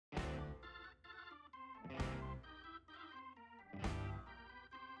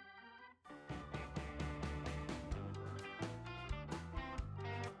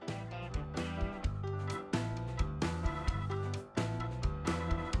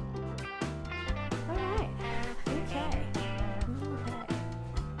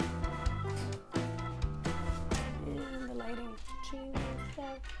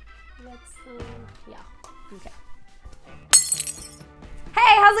Okay.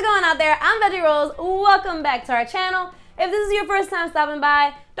 Hey, how's it going out there? I'm Veggie Rose. Welcome back to our channel. If this is your first time stopping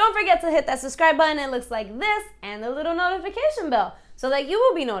by, don't forget to hit that subscribe button. It looks like this and the little notification bell so that you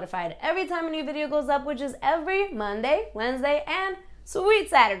will be notified every time a new video goes up, which is every Monday, Wednesday, and sweet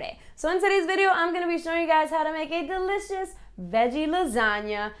Saturday. So in today's video, I'm going to be showing you guys how to make a delicious veggie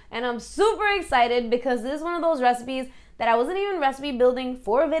lasagna, and I'm super excited because this is one of those recipes that I wasn't even recipe building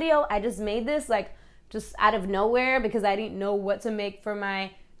for a video. I just made this like just out of nowhere because I didn't know what to make for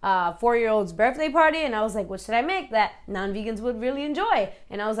my 4-year-old's birthday party, and I was like, what should I make that non-vegans would really enjoy?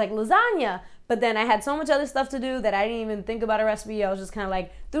 And I was like, lasagna. But then I had so much other stuff to do that I didn't even think about a recipe. I was just kind of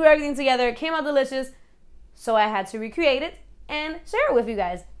like threw everything together. It came out delicious, so I had to recreate it and share it with you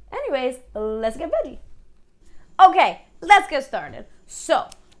guys. Anyways, let's get veggie. Okay, let's get started. So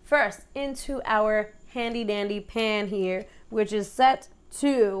first, into our handy dandy pan here, which is set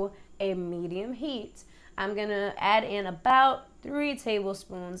to a medium heat, I'm gonna add in about 3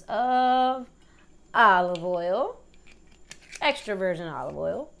 tablespoons of olive oil, extra virgin olive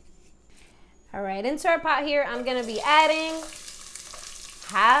oil. All right, into our pot here, I'm gonna be adding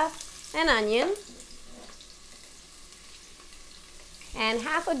half an onion and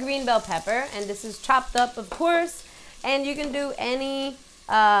half a green bell pepper, and this is chopped up, of course, and you can do any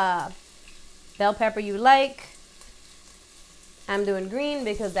bell pepper you like. I'm doing green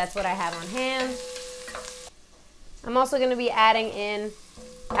because that's what I have on hand. I'm also going to be adding in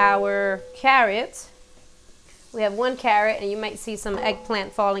our carrot. We have 1 carrot, and you might see some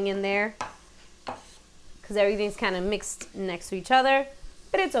eggplant falling in there because everything's kind of mixed next to each other,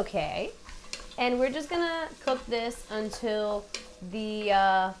 but it's okay. And we're just going to cook this until the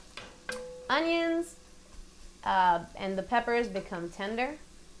onions and the peppers become tender.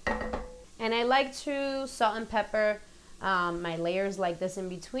 And I like to salt and pepper my layers like this in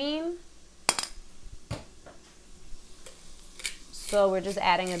between. So we're just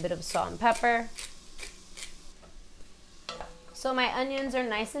adding a bit of salt and pepper. So my onions are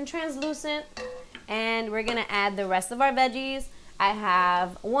nice and translucent, and we're gonna add the rest of our veggies. I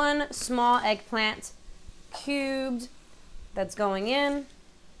have 1 small eggplant cubed that's going in.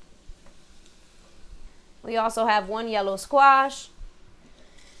 We also have 1 yellow squash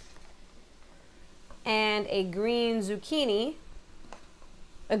and a green zucchini.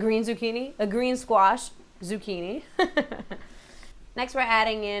 A green squash zucchini. Next, we're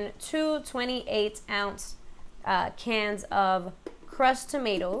adding in 2 28-ounce cans of crushed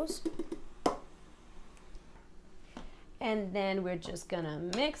tomatoes. And then we're just gonna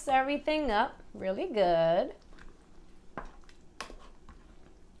mix everything up really good.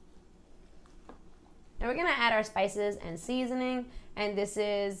 And we're gonna add our spices and seasoning. And this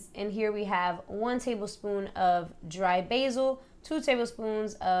is, in here we have 1 tablespoon of dry basil, 2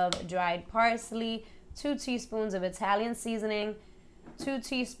 tablespoons of dried parsley, 2 teaspoons of Italian seasoning, 2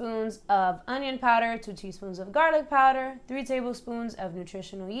 teaspoons of onion powder, 2 teaspoons of garlic powder, 3 tablespoons of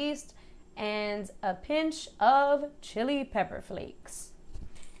nutritional yeast, and a pinch of chili pepper flakes.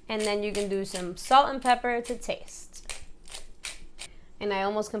 And then you can do some salt and pepper to taste. And I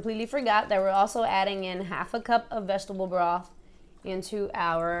almost completely forgot that we're also adding in half a cup of vegetable broth into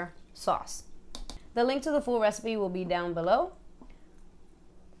our sauce. The link to the full recipe will be down below.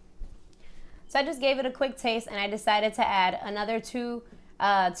 So I just gave it a quick taste, and I decided to add another 2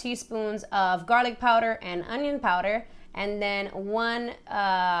 teaspoons of garlic powder and onion powder, and then 1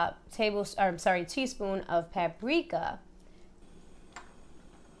 teaspoon of paprika.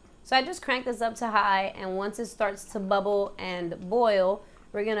 So I just cranked this up to high, and once it starts to bubble and boil,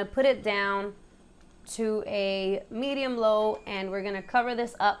 we're gonna put it down to a medium low, and we're gonna cover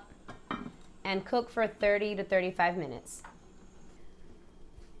this up and cook for 30 to 35 minutes.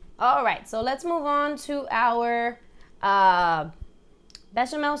 All right, so let's move on to our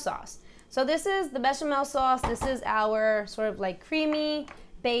bechamel sauce. So this is the bechamel sauce. This is our sort of like creamy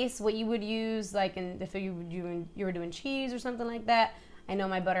base, what you would use like if you were doing cheese or something like that. I know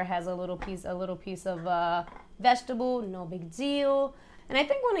my butter has a little piece of vegetable, no big deal. And I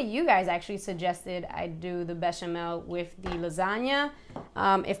think one of you guys actually suggested I do the bechamel with the lasagna.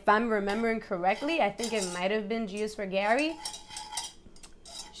 If I'm remembering correctly, I think it might have been Gia's for Gary.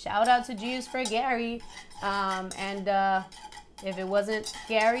 Shout out to Gia's for Gary. If it wasn't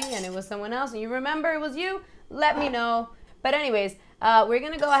Gary and it was someone else and you remember it was you, let me know. But anyways, we're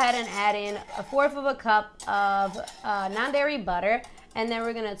gonna go ahead and add in 1/4 of a cup of non-dairy butter, and then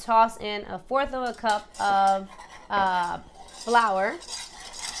we're gonna toss in 1/4 of a cup of flour.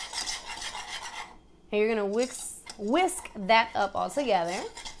 And you're gonna whisk that up all together.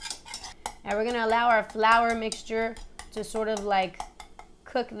 And we're gonna allow our flour mixture to sort of like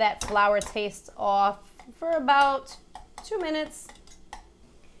cook that flour taste off for about 2 minutes.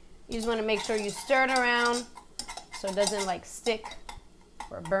 You just want to make sure you stir it around so it doesn't like stick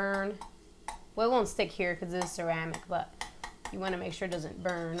or burn. Well, it won't stick here because it's ceramic, but you want to make sure it doesn't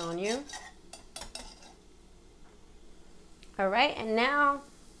burn on you. All right, and now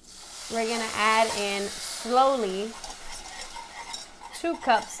we're gonna add in slowly 2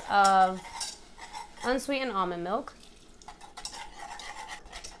 cups of unsweetened almond milk.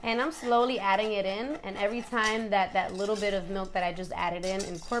 And I'm slowly adding it in, and every time that little bit of milk that I just added in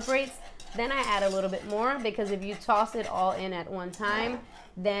incorporates, then I add a little bit more, because if you toss it all in at one time,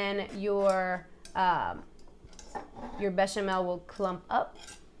 then your bechamel will clump up.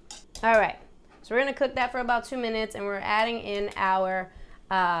 All right, so we're gonna cook that for about 2 minutes, and we're adding in our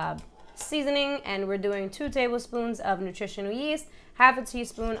seasoning, and we're doing 2 tablespoons of nutritional yeast, half a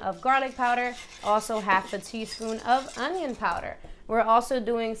teaspoon of garlic powder, also half a teaspoon of onion powder. We're also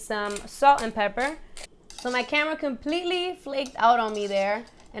doing some salt and pepper. So my camera completely flaked out on me there,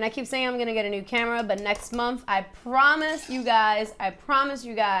 and I keep saying I'm gonna get a new camera, but next month, I promise you guys,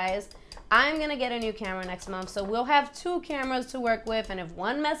 I'm gonna get a new camera next month. So we'll have 2 cameras to work with, and if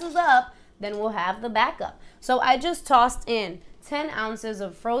one messes up, then we'll have the backup. So I just tossed in 10 ounces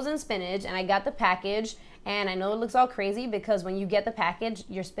of frozen spinach, and I got the package. And I know it looks all crazy because when you get the package,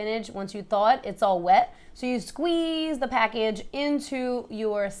 your spinach, once you thaw it, it's all wet. So you squeeze the package into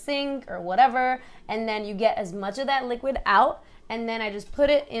your sink or whatever, and then you get as much of that liquid out. And then I just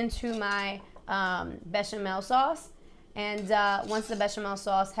put it into my bechamel sauce. And once the bechamel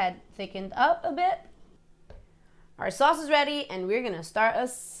sauce had thickened up a bit, our sauce is ready, and we're gonna start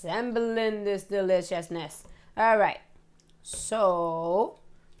assembling this deliciousness. All right, so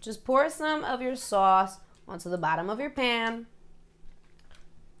just pour some of your sauce onto the bottom of your pan.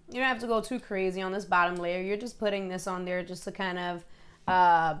 You don't have to go too crazy on this bottom layer. You're just putting this on there just to kind of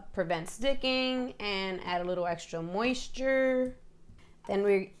prevent sticking and add a little extra moisture. Then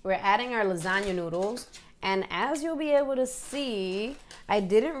we're adding our lasagna noodles. And as you'll be able to see, I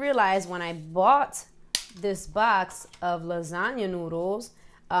didn't realize when I bought this box of lasagna noodles,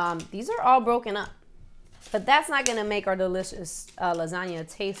 these are all broken up. But that's not gonna make our delicious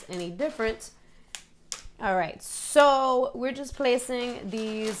lasagna taste any different. All right, so we're just placing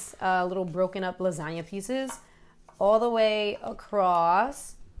these little broken up lasagna pieces all the way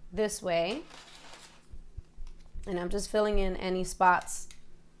across this way. And I'm just filling in any spots.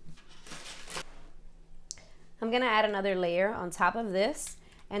 I'm gonna add another layer on top of this,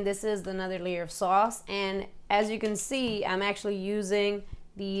 and this is another layer of sauce. And as you can see, I'm actually using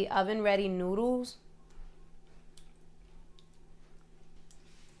the oven ready noodles.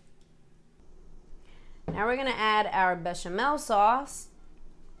 Now we're gonna add our bechamel sauce.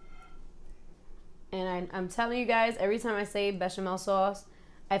 And I'm telling you guys, every time I say bechamel sauce,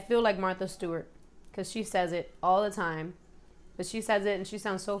 I feel like Martha Stewart, because she says it all the time. But she says it and she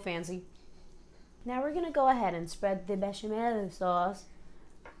sounds so fancy. Now we're gonna go ahead and spread the bechamel sauce.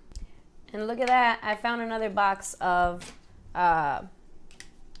 And look at that, I found another box of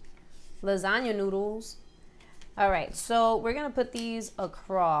lasagna noodles. All right, so we're gonna put these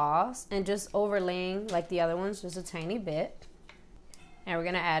across and just overlaying like the other ones, just a tiny bit. And we're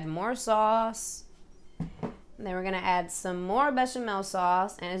gonna add more sauce. And then we're gonna add some more bechamel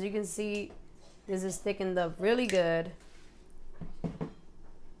sauce. And as you can see, this is thickened up really good.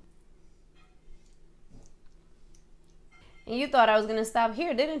 And you thought I was gonna stop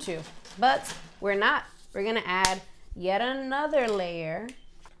here, didn't you? But we're not. We're gonna add yet another layer.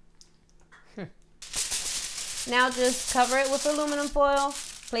 Now just cover it with aluminum foil,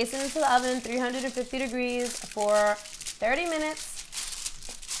 place it into the oven, 350 degrees for 30 minutes.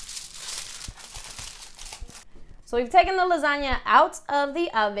 So we've taken the lasagna out of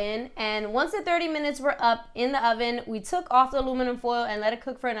the oven, and once the 30 minutes were up in the oven, we took off the aluminum foil and let it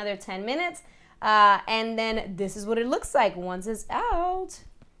cook for another 10 minutes. And then this is what it looks like once it's out.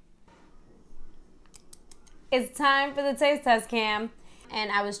 It's time for the taste test cam.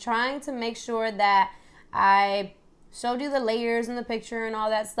 And I was trying to make sure that I showed you the layers in the picture and all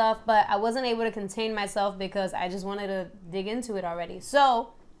that stuff, but I wasn't able to contain myself because I just wanted to dig into it already.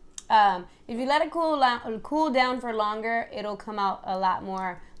 So if you let it cool down for longer, it'll come out a lot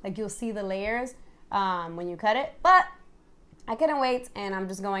more, like you'll see the layers when you cut it. But I couldn't wait, and I'm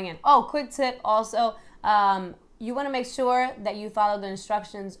just going in. Oh, quick tip also, you want to make sure that you follow the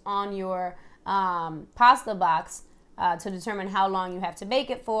instructions on your pasta box to determine how long you have to bake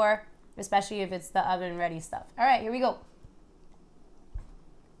it for, especially if it's the oven ready stuff. All right, here we go.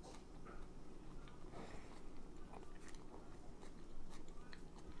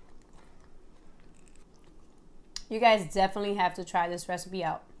 You guys definitely have to try this recipe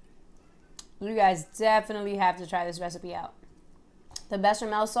out. You guys definitely have to try this recipe out. The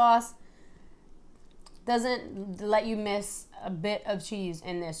bechamel sauce doesn't let you miss a bit of cheese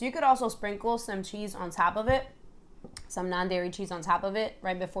in this. You could also sprinkle some cheese on top of it, some non-dairy cheese on top of it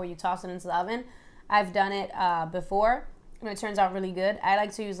right before you toss it into the oven. I've done it before, and it turns out really good. I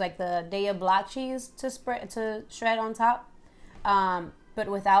like to use like the Daya block cheese to shred on top, but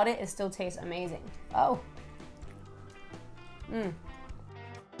without it, it still tastes amazing. Oh.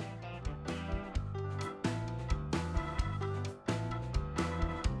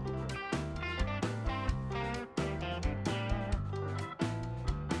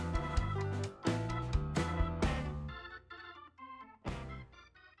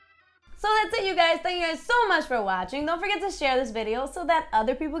 So that's it, you guys. Thank you guys so much for watching. Don't forget to share this video so that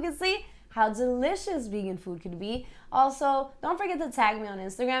other people can see how delicious vegan food could be. Also, don't forget to tag me on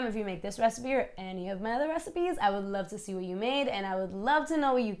Instagram if you make this recipe or any of my other recipes. I would love to see what you made, and I would love to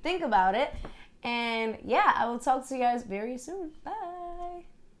know what you think about it. And yeah, I will talk to you guys very soon. Bye.